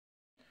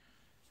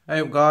Hey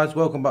up guys,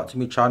 welcome back to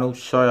my channel.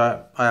 Sorry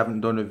I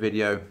haven't done a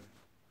video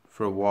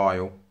for a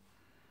while.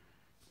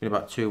 It's been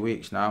about 2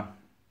 weeks now.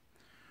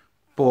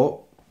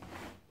 But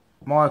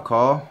my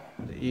car,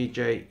 the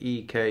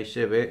EK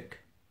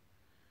Civic,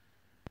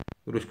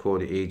 we'll just call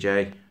it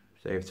EJ,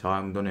 save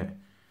time, done it,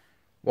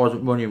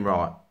 wasn't running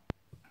right.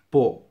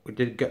 But we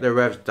did get the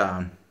revs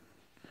down.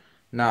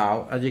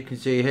 Now, as you can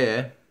see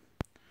here,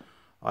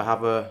 I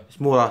have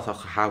it's more like a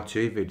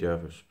how-to video,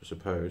 I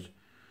suppose.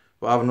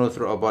 But I have another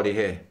throttle body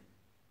here.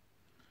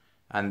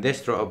 And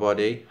this throttle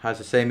body has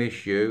the same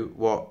issue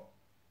what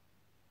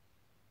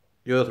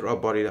the other throttle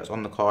body that's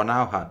on the car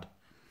now had.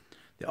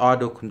 The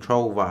idle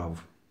control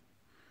valve,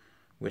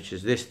 which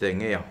is this thing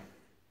here,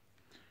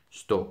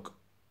 stuck.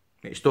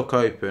 It's stuck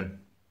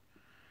open.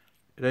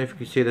 I don't know if you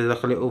can see there's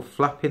like a little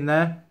flap in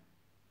there.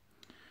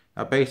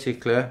 Now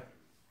basically,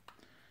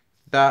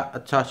 that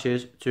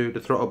attaches to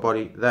the throttle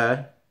body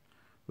there,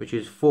 which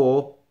is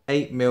 4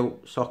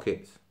 8mm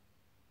sockets.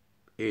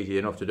 Easy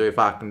enough to do. If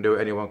I can do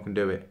it, anyone can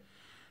do it.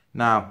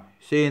 Now,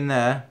 see in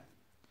there,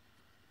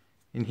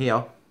 in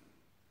here,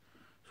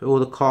 so all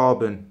the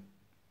carbon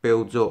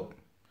builds up.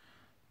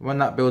 When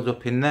that builds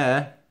up in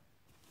there,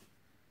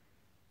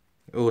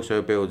 it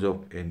also builds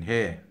up in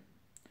here.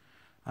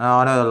 And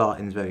I know the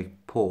lighting's very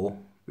poor,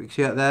 but you can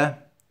see that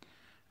there.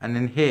 And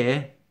in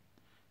here,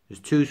 there's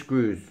 2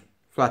 screws,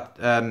 flat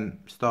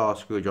star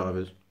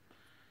screwdrivers.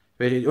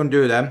 Basically,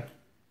 undo them.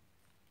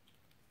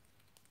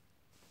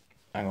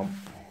 Hang on.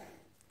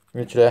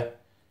 Literally.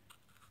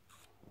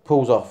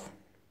 Pulls off.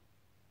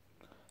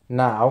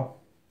 Now,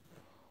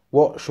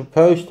 what's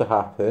supposed to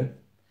happen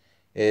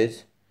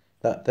is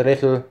that the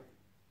little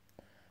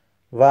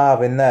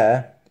valve in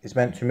there is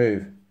meant to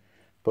move,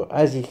 but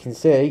as you can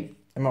see,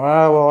 no matter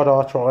how hard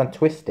I try and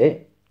twist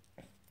it,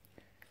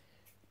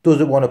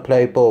 doesn't want to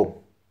play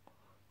ball.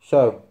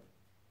 So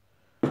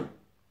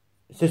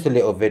it's just a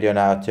little video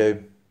now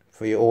too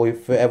for you all,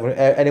 for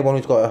anyone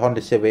who's got a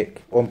Honda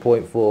Civic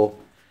 1.4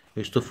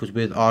 who suffers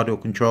with idle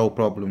control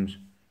problems,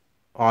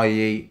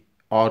 i.e.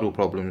 idle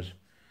problems.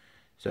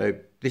 So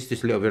this is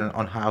just a little bit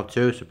on how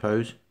to, I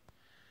suppose.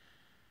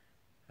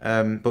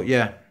 But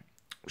yeah,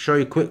 show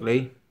you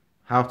quickly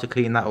how to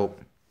clean that up.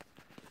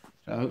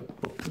 So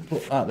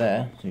put that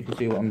there so you can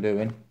see what I'm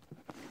doing.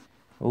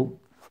 Oh.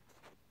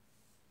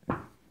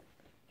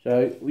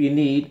 So you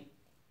need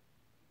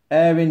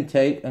air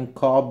intake and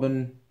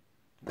carbon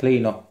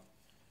cleaner.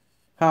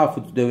 How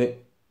to do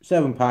it?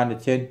 £7 a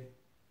tin.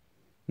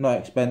 Not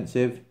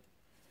expensive.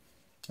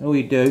 And all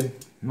you do,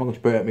 I'm not going to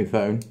spray it at my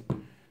phone,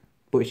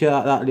 but you see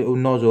that little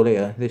nozzle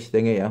here, this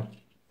thing here,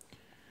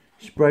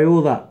 spray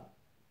all that.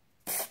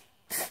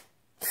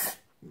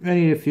 You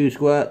need a few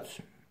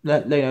squirts,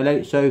 let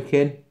it soak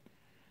in.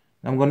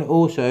 I'm going to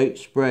also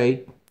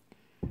spray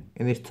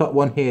in this top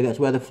one here, that's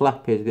where the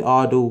flap is, I'm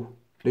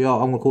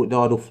going to call it the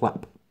idle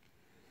flap.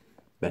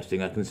 Best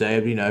thing I can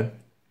say, you know.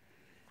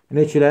 And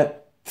literally,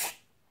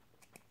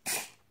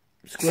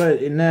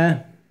 squirt it in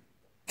there.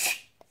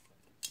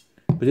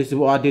 But this is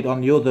what I did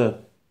on the other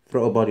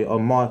throttle body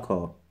on my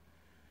car.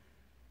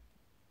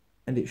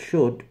 And it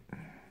should.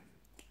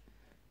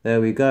 There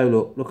we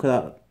go, look at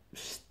that.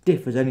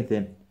 Stiff as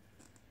anything.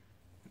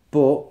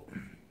 But,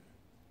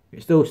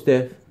 it's still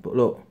stiff, but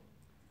look.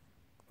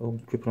 Oh, I'm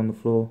dripping on the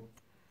floor.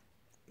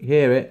 You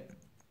hear it?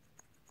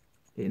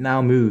 It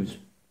now moves.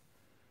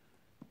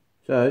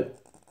 So,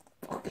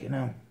 fucking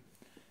hell.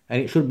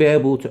 And it should be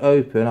able to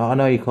open. I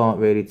know you can't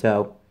really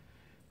tell,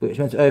 but it's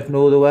meant to open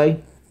all the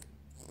way.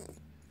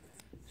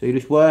 So you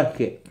just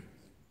work it,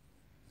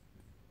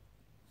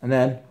 and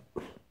then,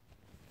 I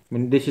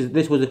mean, this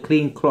was a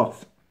clean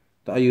cloth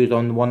that I used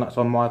on the one that's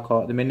on my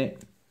car at the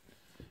minute.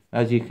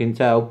 As you can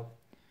tell,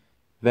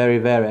 very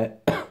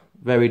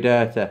very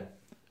dirty.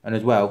 And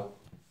as well,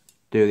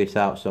 do this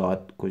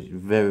outside because it's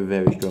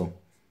very strong.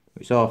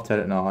 It's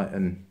 10:30 at night,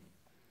 and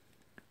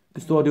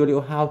just thought I'd do a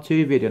little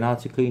how-to video on how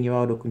to clean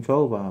your idle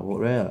control valve,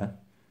 really,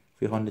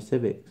 for your Honda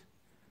Civics.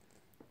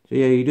 So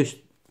yeah, you just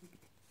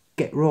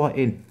get right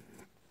in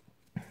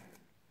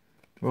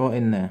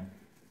there.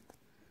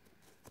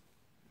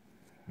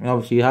 And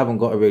obviously you haven't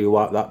got to really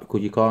wipe that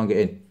because you can't get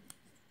in.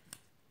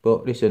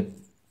 But listen,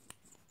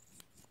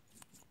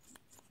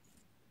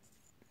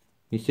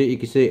 you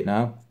can see it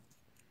now.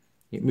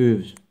 It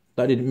moves.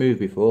 That didn't move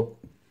before.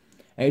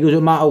 And it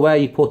doesn't matter where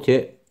you put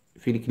it.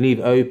 If you can leave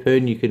it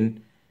open, you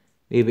can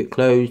leave it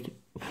closed.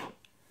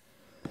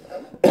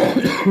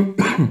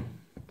 And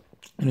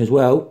as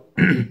well,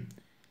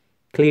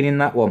 cleaning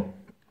that one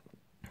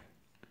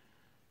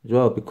as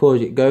well,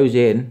 because it goes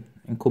in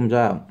and comes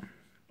out.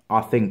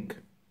 I think,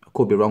 I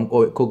could be wrong,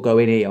 or it could go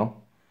in here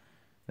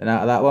then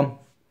out of that one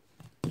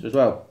as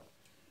well.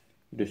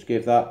 Just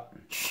give that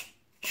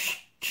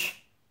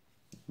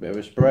a bit of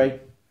a spray.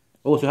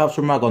 Also have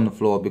some rag on the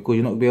floor because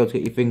you're not going to be able to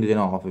get your fingers in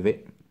half of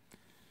it.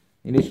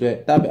 You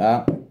literally dab it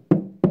out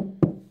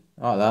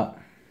like that.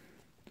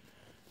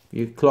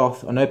 Your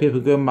cloth, I know people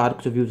go mad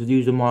because I've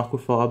used a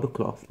microfiber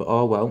cloth, but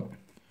oh well.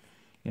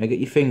 You know, get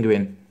your finger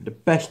in the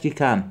best you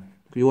can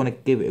because you want to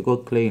give it a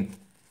good clean.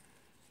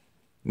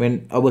 I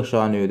mean, I wish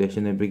I knew this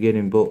in the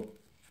beginning, but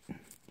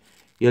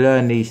you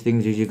learn these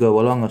things as you go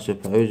along, I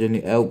suppose, and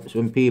it helps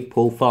when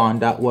people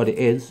find out what it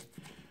is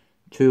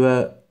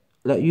to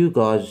let you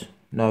guys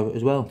know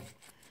as well.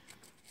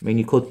 I mean,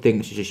 you could think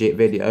it's just a shit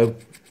video.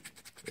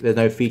 There's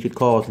no featured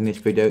cars in this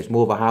video. It's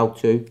more of a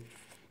how-to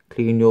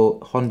clean your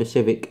Honda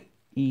Civic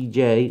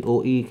EJ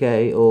or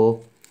EK,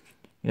 or,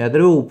 you know,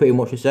 they're all pretty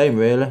much the same,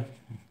 really.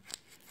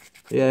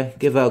 So yeah,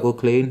 give that a good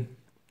clean.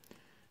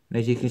 And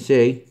as you can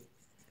see,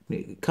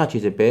 it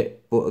catches a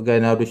bit, but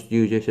again, I'll just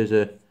use this as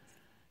a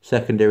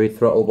secondary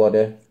throttle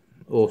body,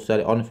 or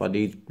set it on if I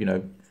need, you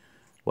know,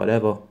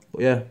 whatever.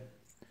 But yeah,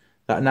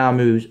 that now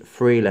moves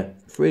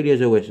freely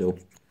as a whistle.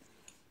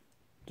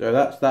 So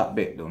that's that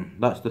bit done.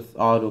 That's the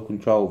idle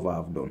control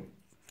valve done.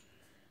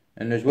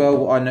 And as well,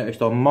 what I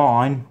noticed on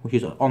mine, which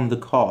is on the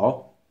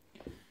car,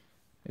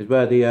 is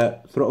where the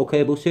throttle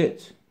cable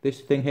sits.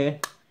 This thing here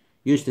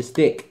used to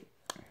stick.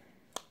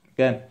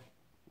 Again,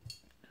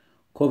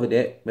 covered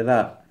it with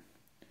that.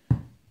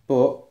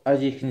 But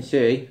as you can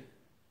see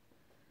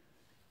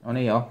on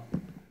here,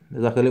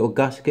 there's like a little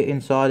gasket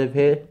inside of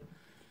here.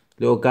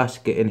 Little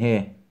gasket in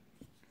here.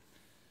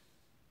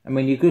 I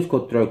mean, you just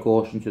could throw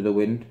caution to the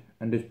wind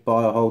and just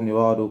buy a whole new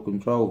idle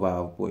control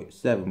valve, but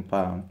it's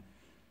 £7.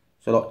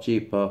 It's a lot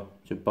cheaper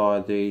to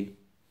buy the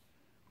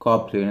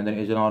carb cleaner than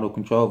it is an idle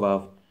control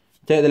valve.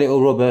 Take the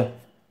little rubber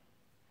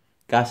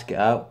gasket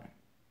out,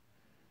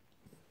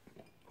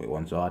 put it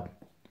one side,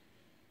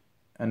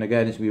 and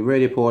again, it's going to be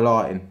really poor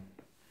lighting,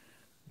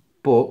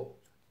 but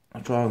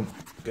I'll try and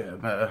get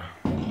it better.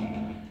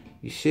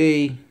 You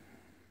see,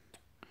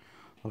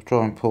 I'll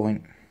try and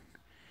point.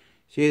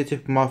 See the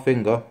tip of my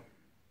finger?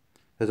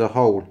 There's a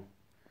hole.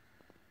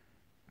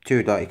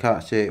 Too dark, you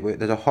can't see it, but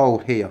there's a hole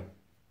here.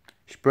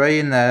 Spray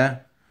in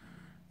there,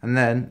 and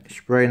then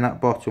spray in that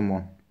bottom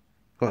one.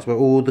 That's where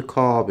all the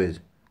carbon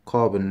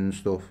and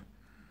stuff.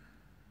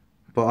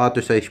 But I'd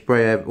just say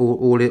spray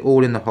all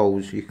in the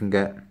holes you can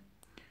get.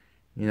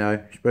 You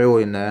know, spray all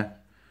in there.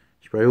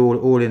 Spray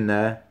all in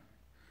there.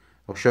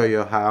 I'll show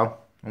you how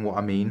and what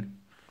I mean,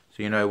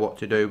 so you know what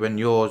to do when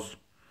yours,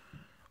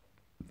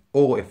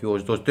 or if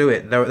yours does do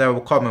it. They're a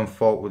common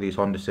fault with these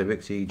Honda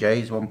Civics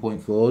EJs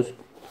 1.4s.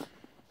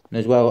 And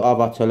as well, I've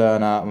had to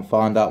learn out and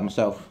find out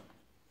myself.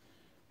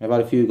 I've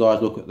had a few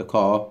guys look at the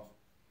car,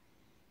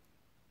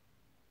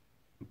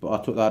 but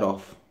I took that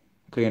off,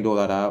 cleaned all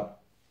that out,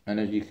 and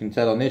as you can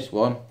tell on this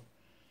one,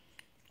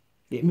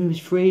 it moves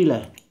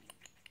freely,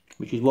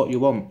 which is what you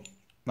want.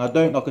 Now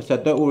like I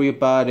said, don't worry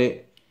about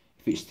it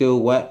if it's still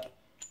wet.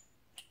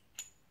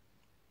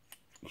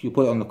 If you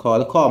put it on the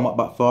car might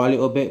backfire a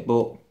little bit,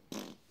 but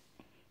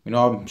you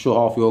know, I'm sure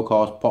half your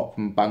cars pop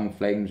and bang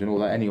flames and all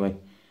that anyway.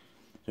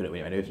 So it don't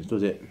really make a difference,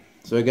 does it?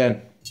 So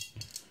again,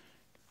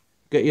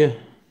 get your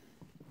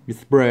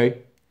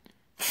spray.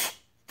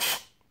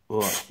 Oh,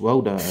 it's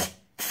well dirty,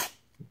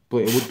 but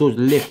it does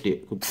lift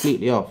it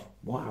completely off.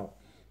 Wow,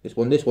 this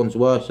one's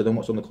worse than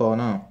what's on the car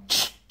now.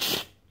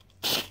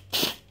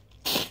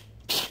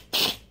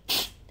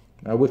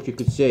 I wish you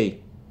could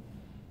see.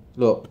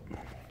 Look,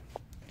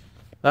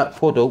 that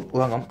puddle. Oh,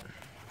 hang on.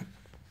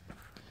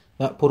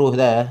 That puddle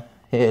there.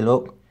 Here,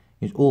 look,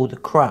 is all the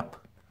crap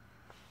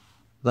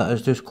that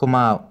has just come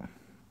out.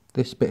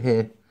 This bit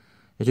here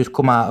has just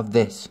come out of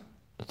this,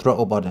 the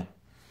throttle body.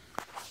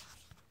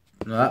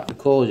 Now that's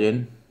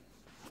causing,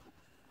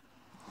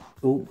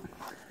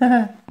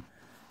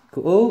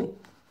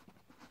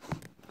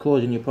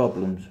 causing you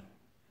problems.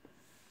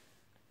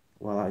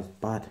 Well, that is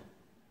bad.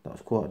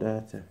 That's quite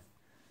dirty.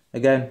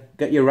 Again,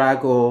 get your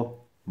rag or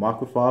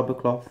microfiber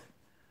cloth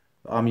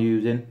that I'm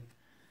using.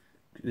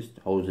 Just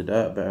holds the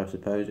dirt better, I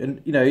suppose. And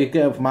you know, you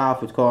get them from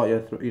Alfred's, can't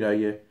you? You know,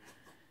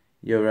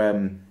 your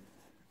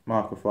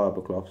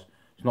microfiber cloths.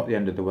 It's not the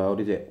end of the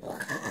world, is it?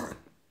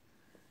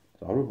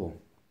 It's horrible.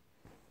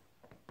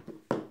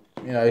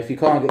 You know, if you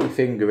can't get your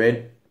finger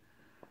in,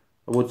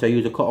 I would say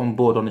use a cotton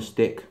bud on a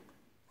stick.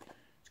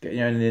 Just get, you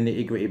know, in the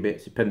nitty gritty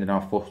bits, depending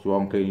on how fussed you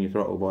are on cleaning your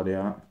throttle body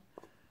out.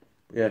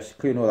 But yes,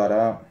 clean all that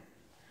out.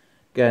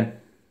 Again,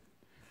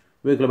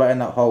 wiggle about in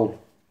that hole.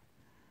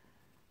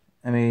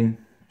 I mean,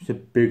 it's a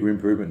bigger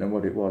improvement than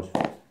what it was.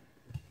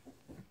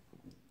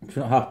 If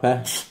you're not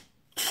happy,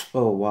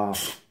 oh wow,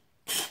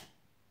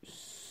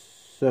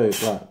 so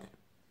black.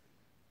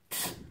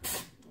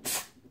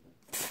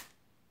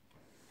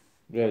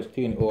 Yeah, just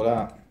clean it all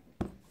out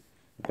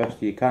the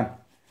best you can.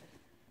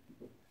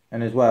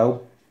 And as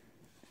well,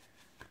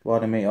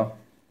 what I mean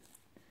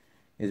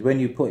is when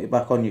you put it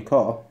back on your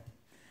car,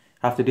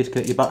 have to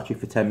disconnect your battery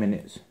for 10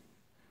 minutes.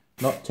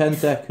 Not 10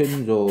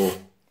 seconds or,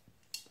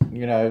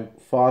 you know,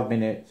 5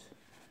 minutes.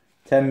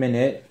 10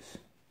 minutes,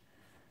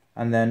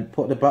 and then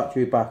put the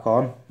battery back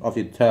on.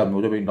 Obviously the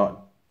terminal, I mean, like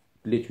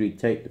literally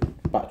take the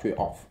battery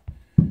off.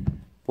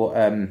 But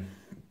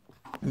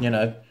you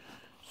know,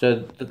 so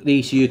the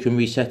ECU can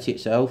reset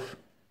itself,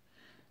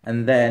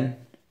 and then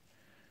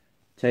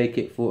take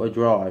it for a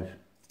drive,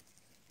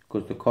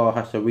 because the car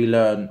has to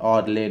relearn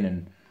idling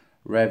and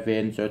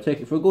revving. So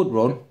take it for a good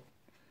run.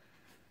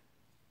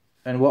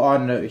 And what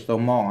I noticed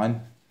on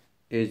mine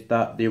is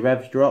that the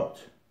revs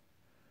dropped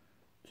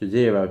to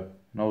 0.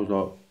 And I was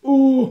like,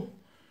 ooh,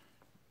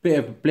 bit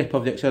of a blip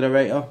of the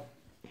accelerator.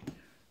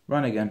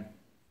 Run again.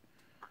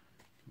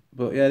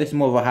 But yeah, this is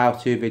more of a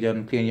how-to video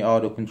on cleaning your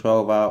idle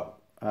control valve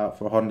out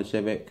for a Honda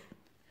Civic.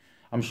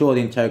 I'm sure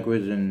the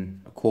Integras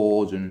and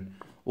Accords and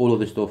all of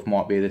the stuff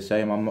might be the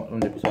same. I'm not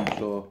 100%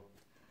 sure.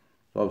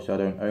 So obviously I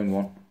don't own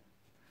one.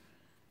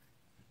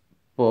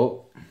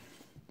 But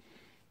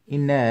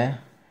in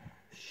there,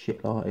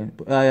 shit lighting.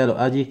 But yeah, look,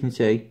 as you can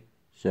see,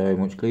 so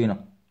much cleaner.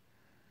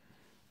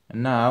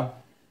 And now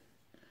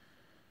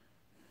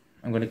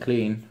I'm going to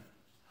clean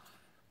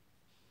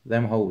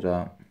them holes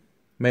out.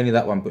 Mainly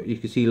that one, but you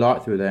can see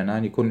light through there now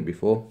and you couldn't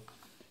before.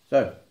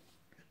 So,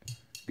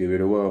 give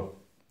it a whirl.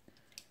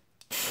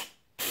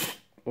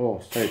 Oh,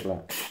 so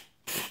black.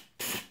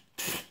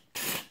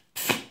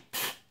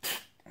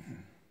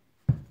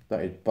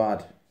 That is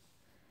bad.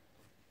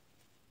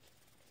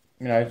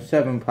 You know,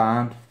 £7.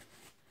 A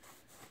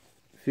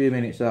few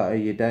minutes out of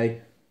your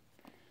day.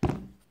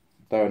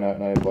 Don't hurt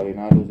nobody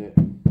now, does it?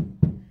 You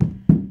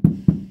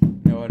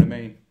know what I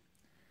mean?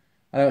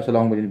 I know it's a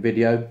long-winded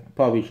video. I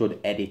probably should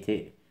edit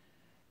it.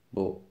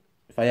 But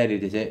if I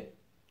edited it,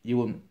 you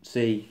wouldn't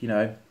see, you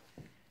know,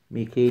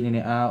 me cleaning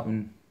it out,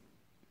 and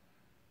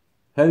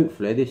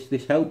hopefully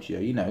this helps you,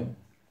 you know.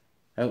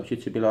 Helps you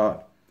to be like,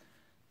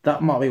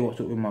 that might be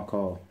what's up with my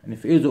car. And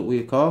if it is up with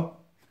your car,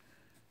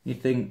 you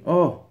think,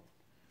 oh,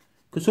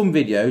 because some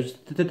videos,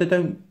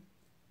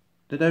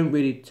 they don't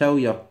really tell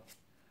you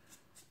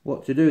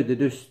what to do. They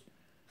just,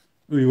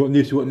 oh, you want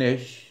this, you want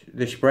this.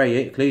 They spray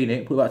it, clean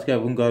it, put it back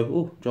together and go,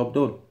 oh, job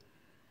done.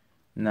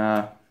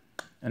 Nah.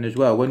 And as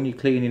well, when you're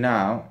cleaning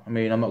out, I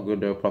mean, I'm not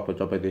going to do a proper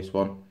job of this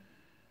one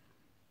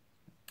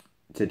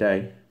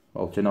today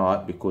or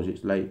tonight because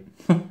it's late.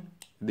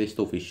 This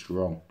stuff is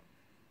strong.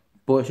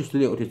 But it's just a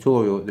little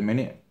tutorial at the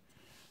minute.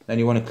 Then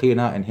you want to clean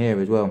out in here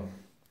as well,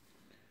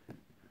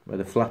 where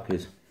the flap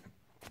is.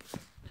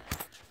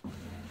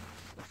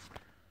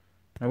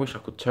 I wish I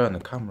could turn the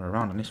camera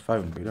around on this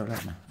phone, but you don't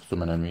let me for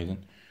some unknown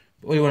reason.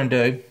 But all you want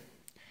to do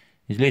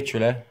is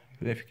literally,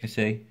 if you can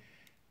see,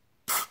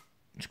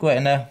 squirt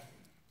in there.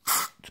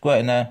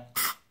 Squirt in there,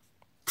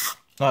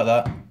 like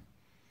that,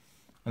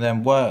 and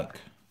then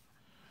work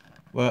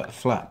the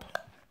flap,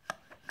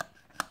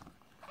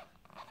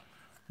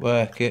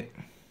 work it,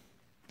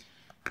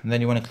 and then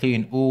you want to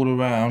clean all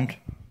around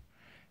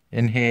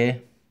in here,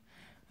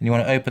 and you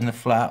want to open the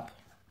flap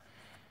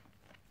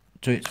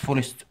to its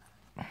fullest,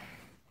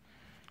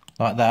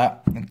 like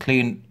that, and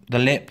clean the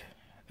lip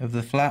of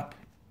the flap,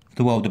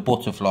 the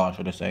butterfly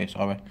should I say,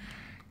 sorry.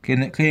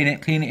 Clean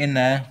it in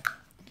there,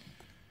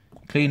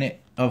 clean it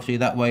obviously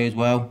that way as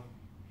well,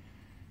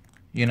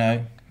 you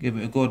know, give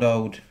it a good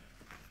old,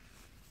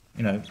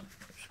 you know,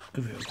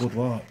 give it a good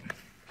wipe.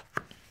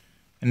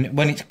 And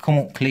when it's come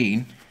up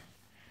clean,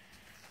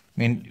 I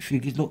mean, if you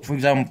look, for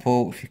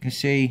example, if you can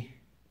see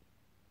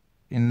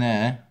in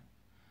there,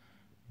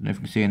 I don't know if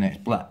you can see in there,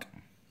 it's black.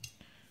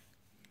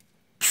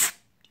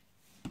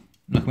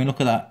 Look, I mean, look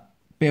at that,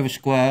 bit of a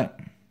squirt,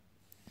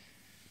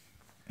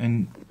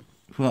 and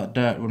feel that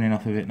dirt running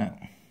off of it now.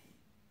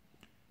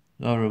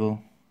 It's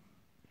horrible.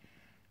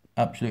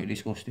 Absolutely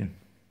disgusting.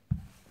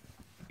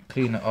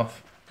 Clean it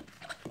off.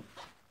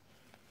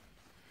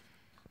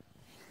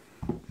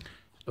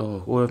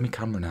 Oh, all over my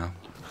camera now.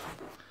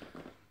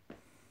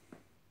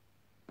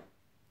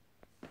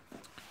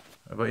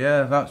 But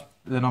yeah, that's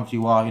then obviously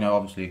why, you know,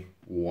 obviously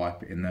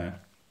wipe it in there.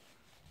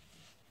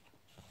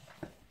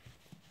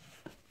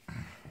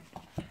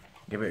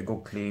 Give it a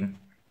good clean.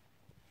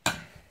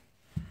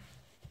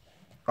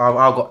 I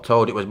got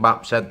told it was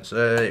map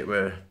sensor, it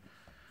were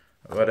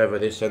whatever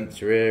this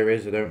sensor here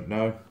is, I don't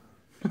know.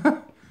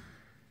 But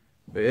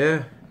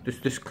yeah,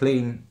 just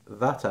clean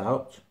that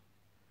out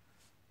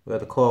where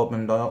the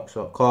carbon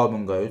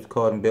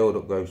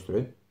buildup goes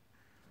through.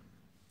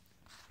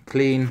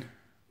 Clean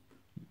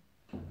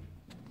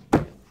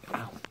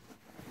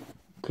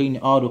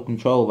your idle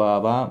control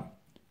valve out,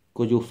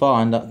 because you'll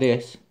find that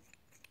this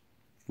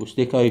will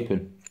stick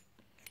open.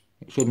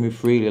 It should move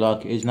freely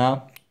like it is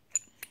now.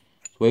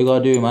 So what you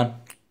gotta do, man,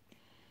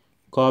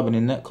 carbon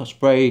in there,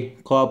 spray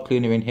carb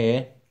cleaner in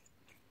here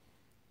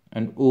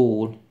and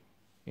all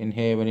in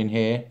here and in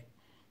here,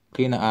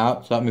 clean it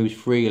out so that moves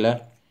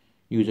freely.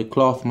 Use a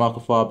cloth,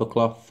 microfiber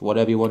cloth,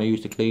 whatever you want to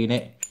use to clean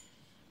it,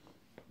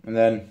 and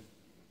then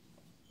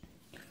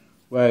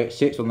where it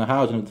sits on the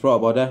housing of the throttle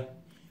body,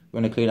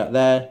 we're going to clean that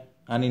there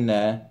and in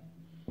there,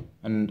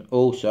 and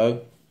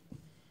also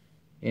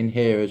in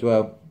here as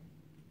well,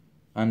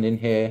 and in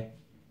here.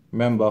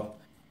 Remember,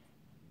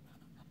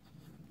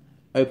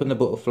 open the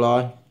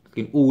butterfly,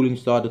 clean all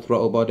inside the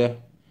throttle body,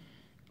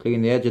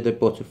 clean the edge of the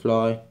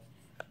butterfly,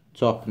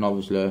 top and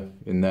obviously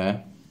in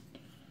there.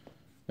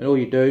 And all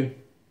you do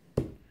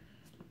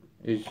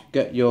is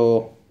get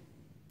your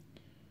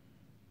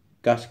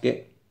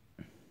gasket,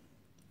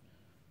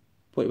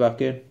 put it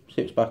back in,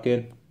 sits back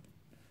in,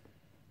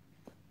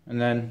 and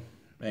then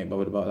I ain't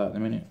bothered about that in a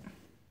minute.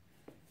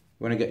 You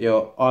want to get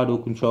your idle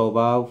control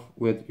valve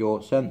with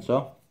your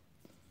sensor,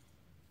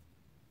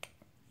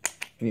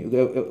 and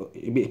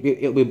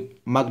it'll be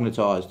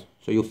magnetised,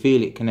 so you'll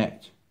feel it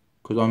connect.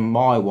 Because on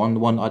my one, the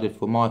one I did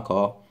for my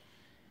car,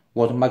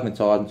 wasn't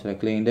magnetised until I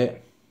cleaned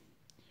it.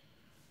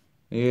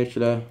 Yeah,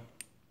 should I?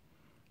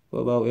 What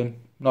about in?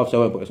 No, obviously I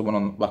won't put this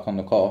one back on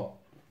the car,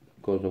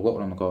 because I've got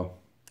one on the car.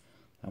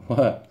 That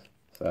works.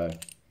 So,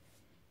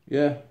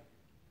 yeah.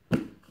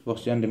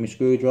 That's the end of my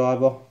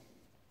screwdriver.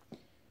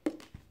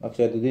 Like I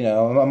said, you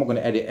know, I'm not going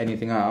to edit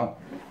anything out,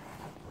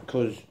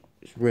 because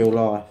it's real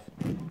life.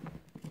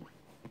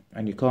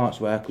 And you can't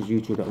swear, because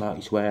YouTube don't like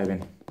you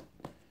swearing.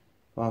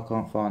 If I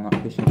can't find that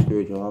pissing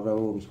screwdriver, I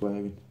will be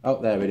swearing.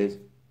 Oh, there it is.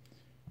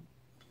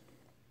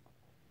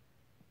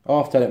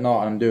 Half 10 at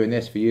night and I'm doing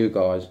this for you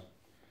guys.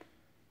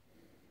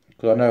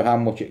 Because I know how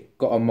much it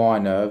got on my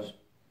nerves.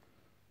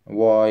 And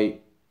why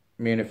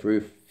me and a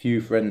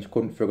few friends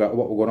couldn't figure out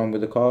what was going on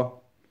with the car.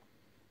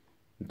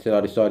 Until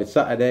I decided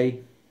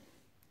Saturday,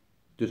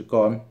 just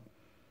gone,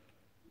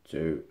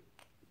 to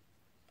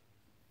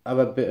have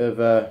a bit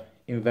of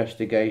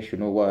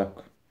investigation or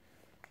work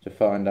to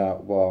find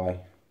out why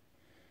it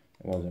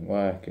wasn't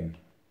working.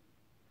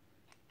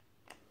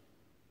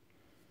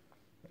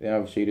 Then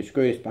obviously the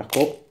screw is back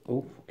up.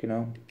 Oh, fucking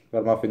hell.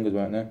 Glad my fingers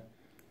weren't there.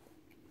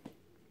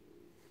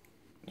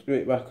 Screw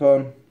it back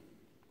on.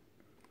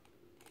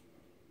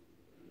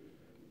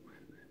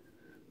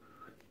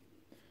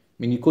 I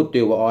mean, you could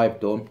do what I've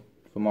done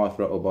for my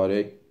throttle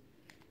body.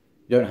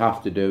 You don't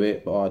have to do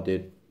it, but I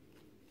did.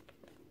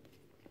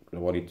 I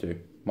wanted to.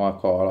 My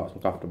car, I like to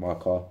look after my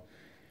car.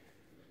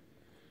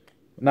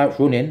 Now it's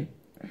running,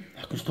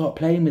 I can start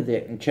playing with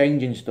it and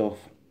changing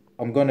stuff.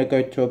 I'm going to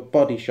go to a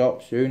body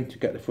shop soon to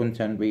get the front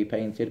end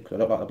repainted, because I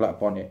don't like the black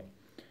bonnet.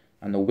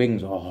 And the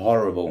wings are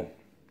horrible.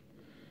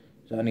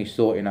 So that needs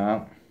sorting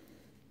out.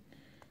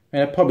 I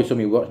mean, probably some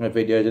of you watch my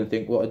videos and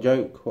think, what a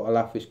joke, what a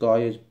laugh this guy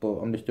is. But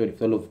I'm just doing it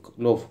for the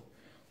love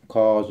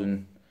cars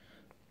and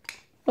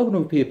helping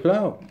other people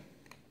out.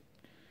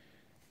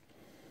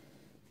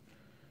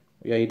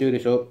 Yeah, you do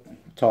this up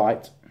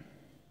tight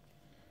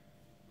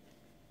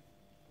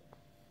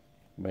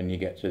when you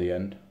get to the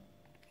end.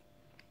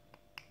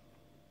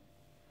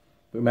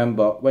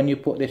 Remember, when you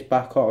put this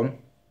back on,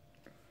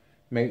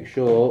 make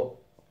sure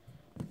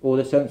all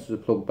the sensors are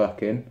plugged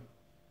back in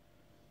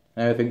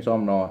and everything's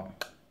on right.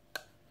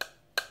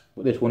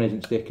 But this one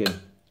isn't sticking.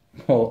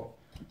 But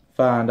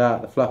found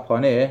out the flap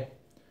on here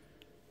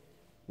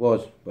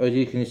was, as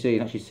you can see, you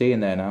can actually see in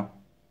there now.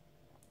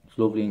 It's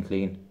lovely and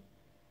clean.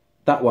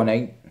 That one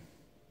ain't,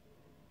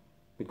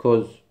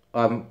 because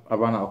I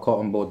ran out of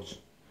cotton buds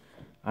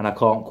and I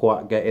can't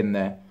quite get in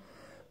there.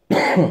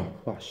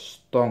 That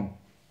stung.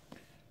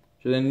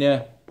 So then,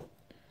 yeah,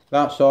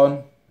 that's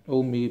on.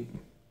 All me,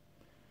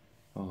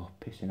 oh,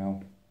 pissing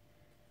out.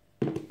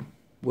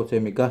 What's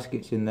in my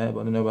gaskets in there, but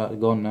I don't know about they're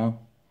gone now.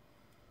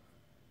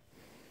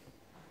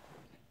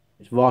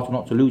 It's vital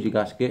not to lose your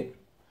gasket.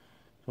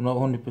 I'm not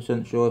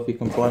 100% sure if you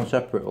can buy them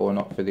separate or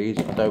not for these.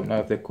 I don't know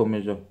if they come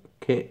as a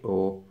kit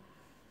or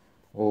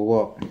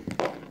what.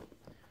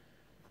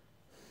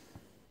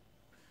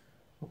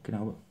 Fucking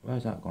hell,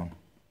 where's that gone?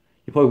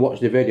 You probably watch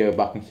the video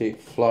back and see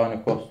it flying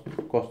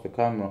across the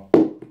camera.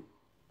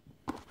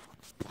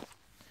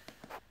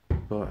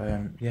 But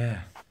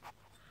yeah,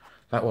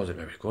 that wasn't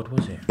very good,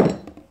 was it?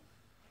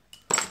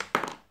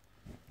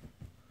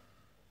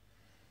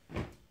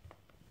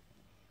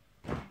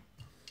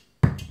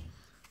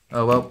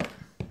 Oh well,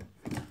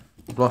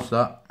 I've lost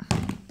that.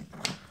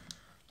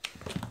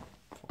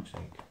 Fuck's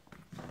sake.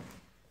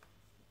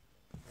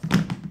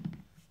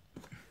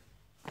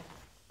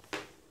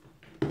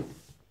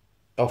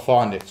 I'll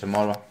find it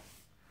tomorrow.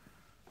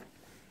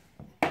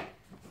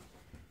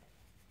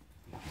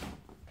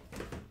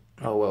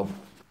 Oh well.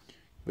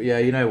 But yeah,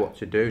 you know what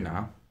to do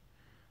now.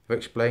 I've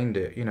explained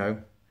it, you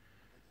know.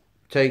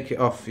 Take it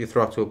off your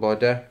throttle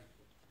body.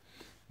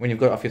 When you've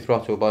got it off your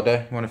throttle body,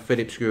 you want a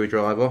Phillips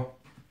screwdriver.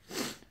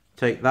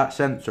 Take that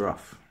sensor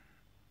off.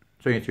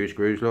 It's only 2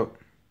 screws, look.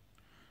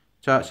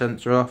 Take that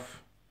sensor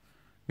off.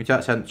 When you take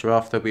that sensor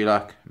off, there'll be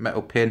like a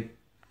metal pin.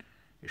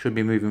 It should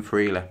be moving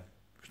freely.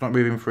 If it's not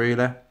moving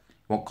freely, you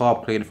want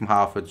carb cleaner from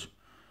Halfords.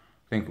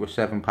 I think it was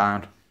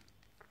 £7.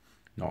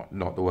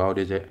 Not the world,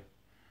 is it?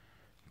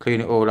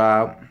 Clean it all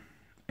out.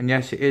 And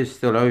yes, it is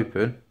still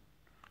open,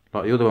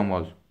 like the other one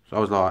was. So I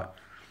was like,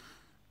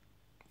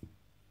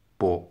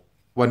 but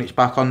when it's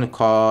back on the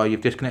car, you've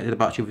disconnected the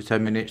battery for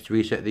 10 minutes to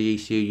reset the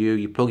ECU,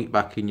 you plug it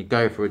back in, you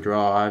go for a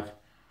drive.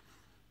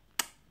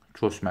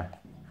 Trust me,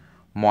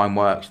 mine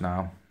works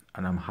now,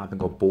 and I'm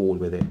having a ball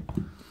with it.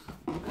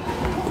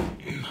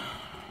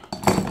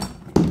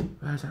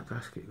 Where's that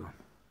gasket gone?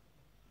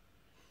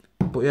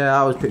 But yeah,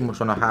 I was pretty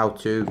much on a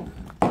how-to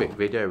quick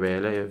video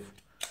really of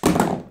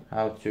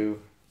how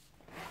to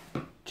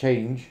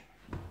change,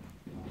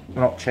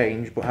 not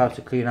change, but how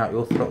to clean out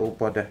your throttle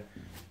body.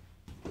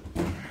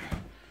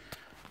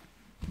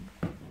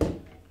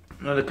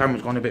 Now the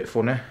camera's gone a bit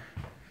funny.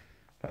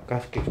 That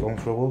gasket's gone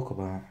for a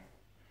walkabout.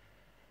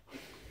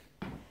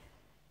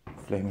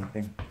 Flaming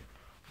thing.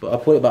 But I'll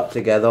put it back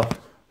together.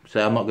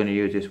 So I'm not going to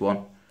use this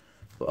one,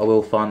 but I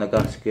will find the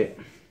gasket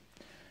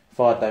If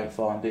I don't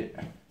find it,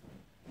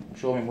 I'm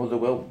sure my mother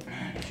will.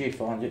 If she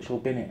finds it, she'll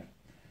bin it.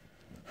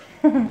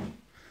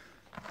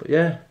 But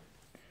yeah,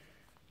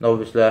 and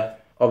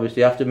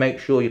obviously you have to make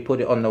sure you put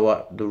it on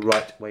the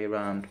right way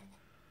around.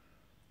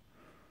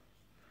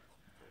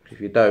 If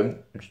you don't,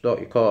 and start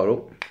your car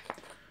up,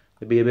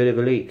 there'll be a bit of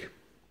a leak.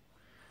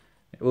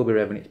 It will be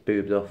revving its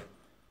boobs off.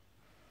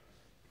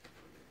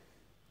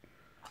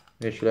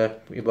 Literally,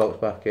 put your bolts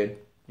back in.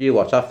 You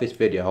watch, after this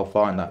video I'll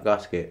find that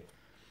gasket.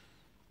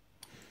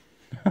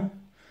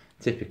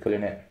 Typical,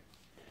 innit?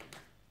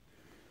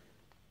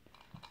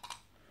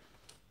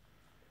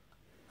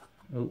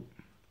 Oh.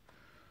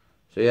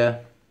 So yeah,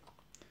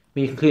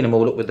 you can clean them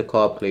all up with the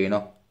carb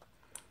cleaner.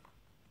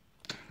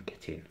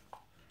 Get in.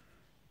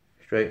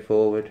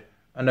 Straightforward.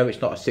 I know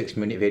it's not a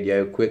 6-minute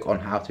video quick on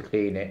how to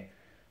clean it,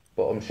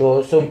 but I'm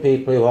sure some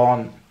people who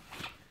aren't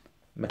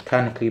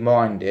mechanically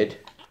minded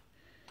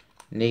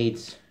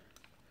needs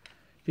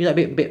a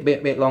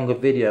bit longer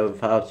video of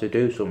how to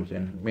do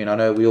something. I mean, I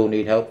know we all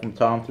need help from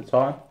time to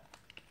time.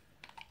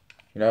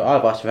 You know,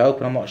 I've asked for help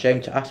and I'm not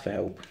ashamed to ask for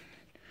help.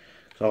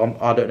 So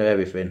I don't know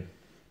everything.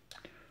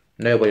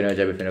 Nobody knows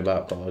everything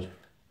about cars.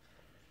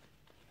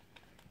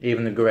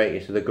 Even the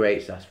greatest of the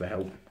greats ask for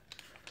help.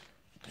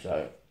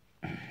 So,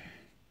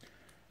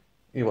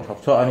 you know what,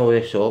 I've tightened all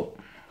this up,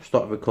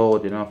 stop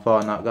recording and I'll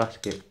find that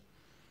gasket.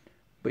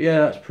 But yeah,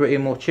 that's pretty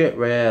much it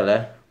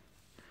really.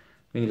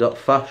 You've got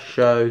Fast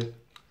Show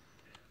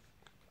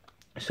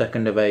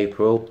 2nd of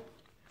April.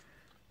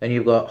 Then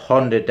you've got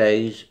Honda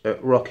Days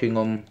at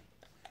Rockingham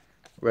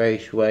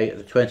Raceway at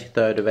the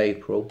 23rd of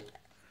April.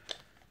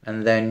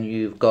 And then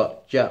you've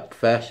got Jap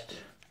Fest,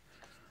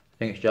 I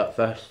think it's Jap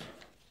Fest,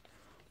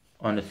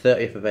 on the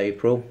 30th of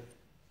April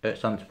at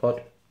Santa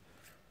Pod,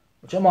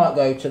 which I might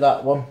go to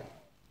that one.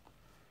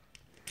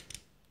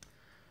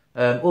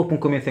 Up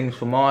and coming things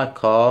for my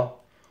car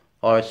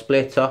are a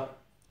splitter,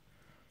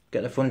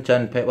 get the front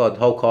end paint, well the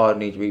whole car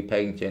needs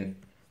repainting,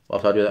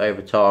 whilst I do that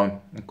over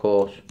time of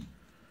course.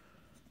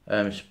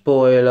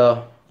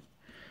 Spoiler,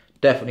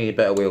 definitely need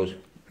better wheels,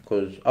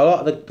 because I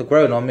like the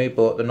growing on me,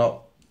 but they're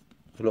not,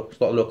 it's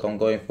not the look I'm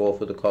going for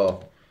the car,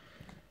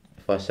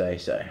 if I say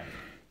so.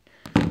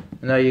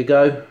 And there you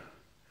go,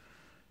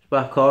 it's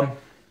back on,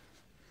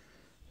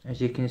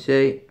 as you can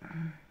see.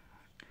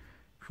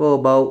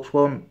 4 bolts,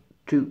 1,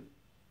 2,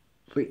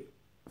 3,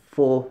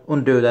 4,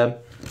 undo them.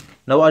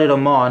 Now what I did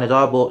on mine is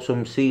I bought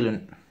some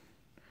sealant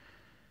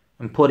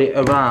and put it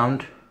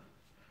around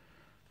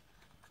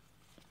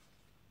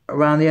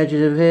the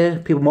edges of here.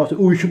 People might say,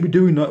 oh, you shouldn't be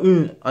doing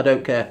that. I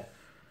don't care.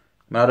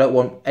 I mean, I don't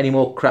want any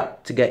more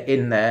crap to get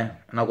in there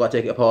and I've got to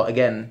take it apart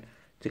again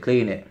to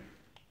clean it.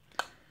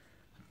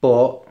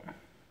 But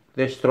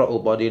this throttle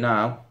body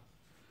now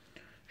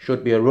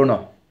should be a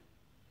runner.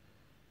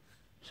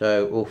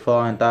 So we'll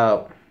find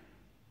out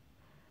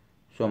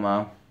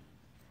somehow.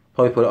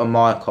 Probably put it on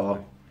my car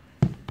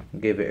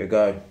and give it a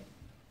go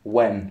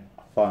when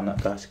I find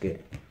that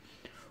gasket.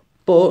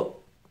 But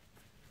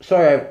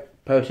sorry I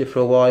posted for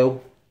a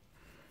while.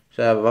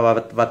 So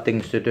I've had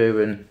things to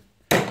do and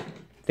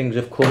things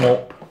have come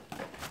up.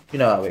 You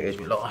know how it is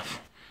with life.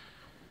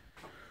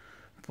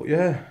 But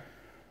yeah,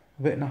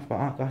 a bit enough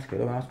about that gasket.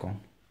 That's gone.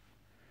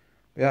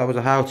 But yeah, it was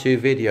a how-to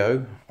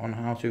video on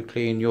how to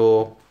clean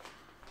your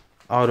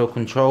idle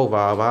control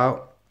valve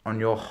out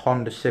on your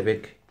Honda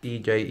Civic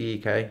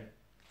EJEK.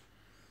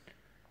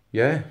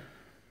 Yeah,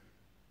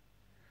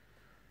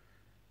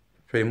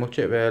 pretty much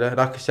it really.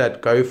 Like I said,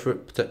 go for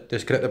it,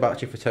 disconnect the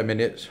battery for 10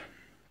 minutes,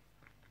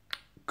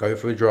 go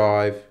for a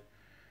drive,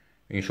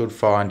 and you should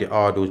find it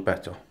idles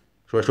better.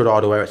 So it should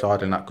idle where it's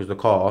idling at, because the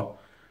car,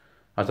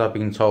 as I've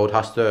been told,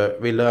 has to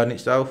relearn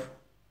itself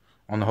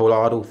on the whole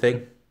idle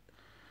thing.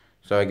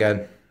 So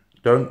again,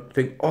 don't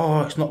think,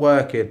 oh, it's not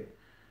working.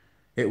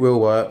 It will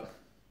work.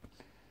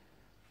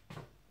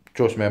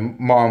 Trust me,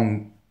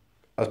 Mum,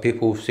 as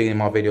people who've seen in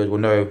my videos will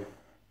know,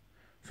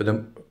 for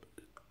them,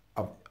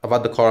 I've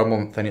had the car a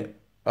month and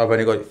I've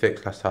only got it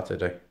fixed last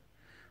Saturday.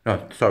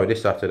 No, sorry,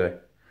 this Saturday.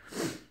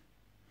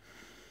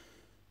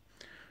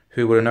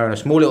 Who would have known a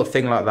small little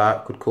thing like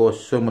that could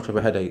cause so much of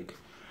a headache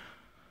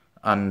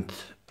and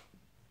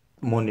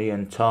money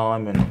and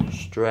time and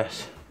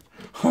stress.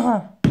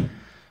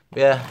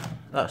 Yeah,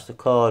 that's the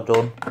car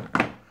done.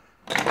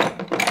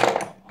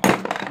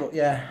 But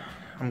yeah,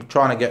 I'm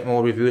trying to get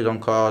more reviews on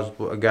cars,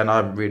 but again, I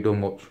haven't really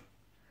done much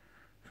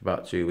for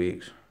about 2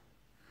 weeks.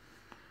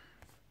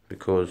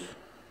 Because,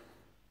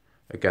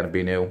 again, I've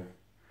been ill.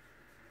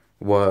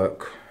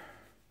 Work.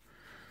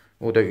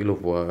 Oh, don't you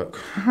love work?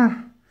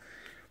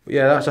 But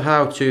yeah, that's a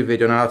how-to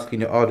video on how to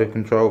clean your idle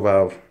control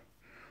valve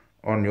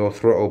on your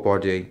throttle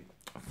body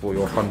for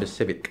your Honda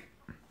Civic.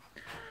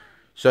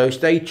 So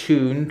stay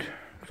tuned,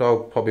 because I'll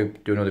probably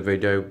do another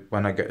video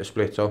when I get the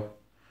splitter.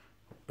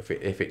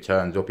 If it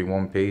turns up in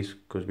one piece,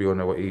 because we all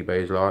know what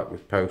eBay is like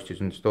with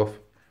postage and stuff.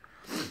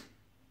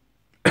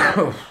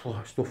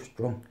 Oh, stuff's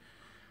strong.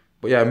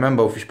 But yeah,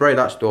 remember, if you spray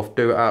that stuff,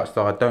 do it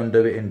outside. Don't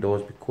do it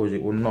indoors, because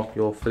it will knock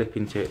your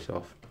flipping tits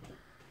off.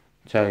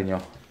 I'm telling you.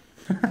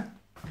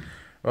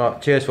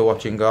 Right, cheers for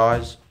watching,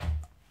 guys.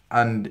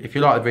 And if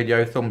you like the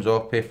video, thumbs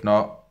up. If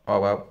not, oh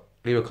well,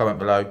 leave a comment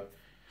below.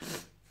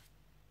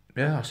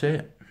 Yeah, that's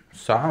it.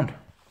 Sound.